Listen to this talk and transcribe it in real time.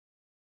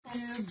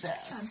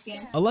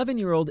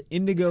11-year-old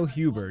Indigo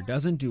Huber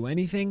doesn't do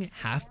anything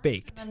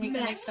half-baked. And we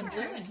can make some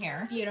glue in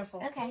here.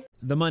 Beautiful. Okay.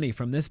 The money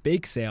from this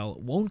bake sale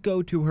won't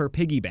go to her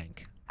piggy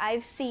bank.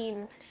 I've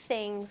seen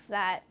things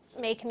that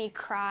make me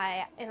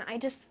cry, and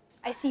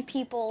I see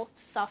people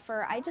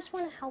suffer. I just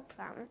want to help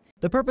them.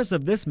 The purpose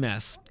of this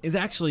mess is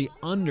actually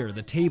under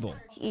the table.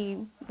 He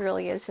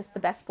really is just the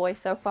best boy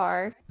so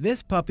far.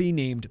 This puppy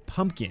named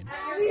Pumpkin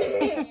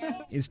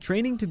is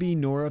training to be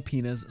Nora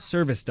Pina's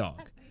service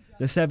dog.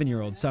 The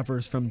 7-year-old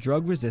suffers from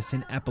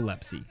drug-resistant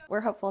epilepsy.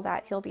 We're hopeful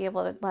that he'll be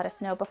able to let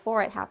us know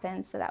before it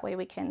happens so that way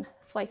we can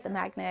swipe the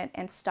magnet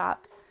and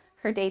stop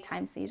her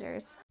daytime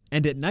seizures.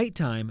 And at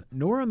nighttime,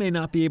 Nora may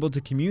not be able to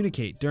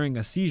communicate during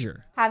a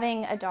seizure.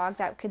 Having a dog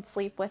that could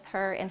sleep with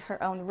her in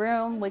her own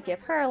room would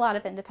give her a lot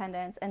of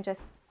independence and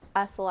just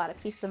us a lot of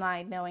peace of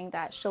mind knowing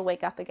that she'll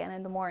wake up again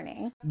in the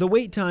morning. The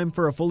wait time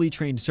for a fully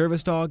trained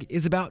service dog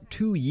is about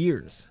 2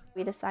 years.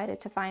 We decided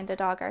to find a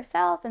dog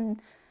ourselves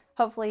and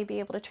hopefully be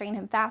able to train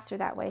him faster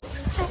that way.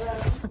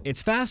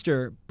 It's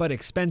faster, but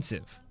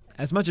expensive.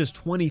 As much as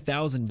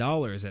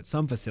 $20,000 at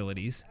some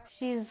facilities.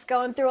 She's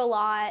going through a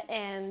lot,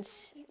 and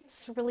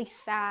it's really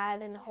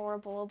sad and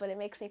horrible, but it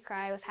makes me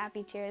cry with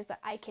happy tears that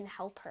I can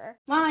help her.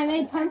 Mom, I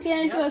made Pumpkin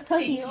into a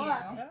cookie.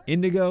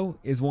 Indigo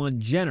is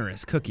one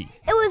generous cookie.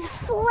 It was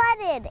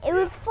flooded. It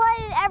was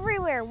flooded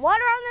everywhere.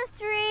 Water on the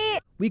street.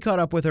 We caught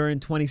up with her in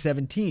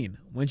 2017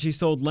 when she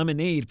sold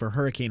lemonade for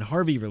Hurricane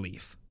Harvey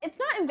relief. It's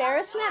not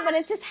embarrassment, but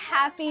it's just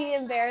happy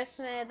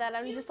embarrassment that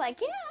I'm just like,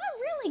 yeah,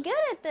 I'm really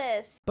good at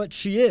this. But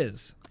she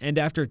is, and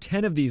after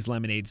 10 of these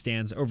lemonade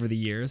stands over the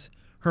years,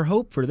 her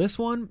hope for this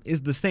one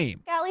is the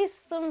same. Got at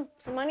least some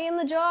money in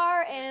the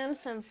jar and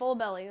some full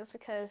bellies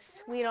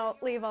because we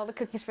don't leave all the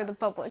cookies for the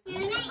public.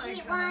 You're gonna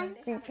eat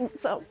one.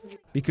 So,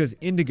 Because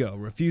Indigo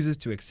refuses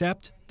to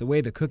accept the way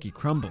the cookie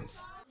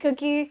crumbles.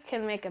 cookie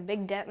can make a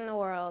big dent in the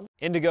world.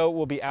 Indigo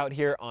will be out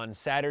here on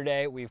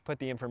Saturday. We've put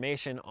the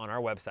information on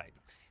our website.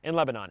 In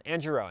Lebanon,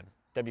 Andrew Rowan,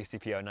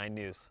 WCPO 9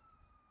 News.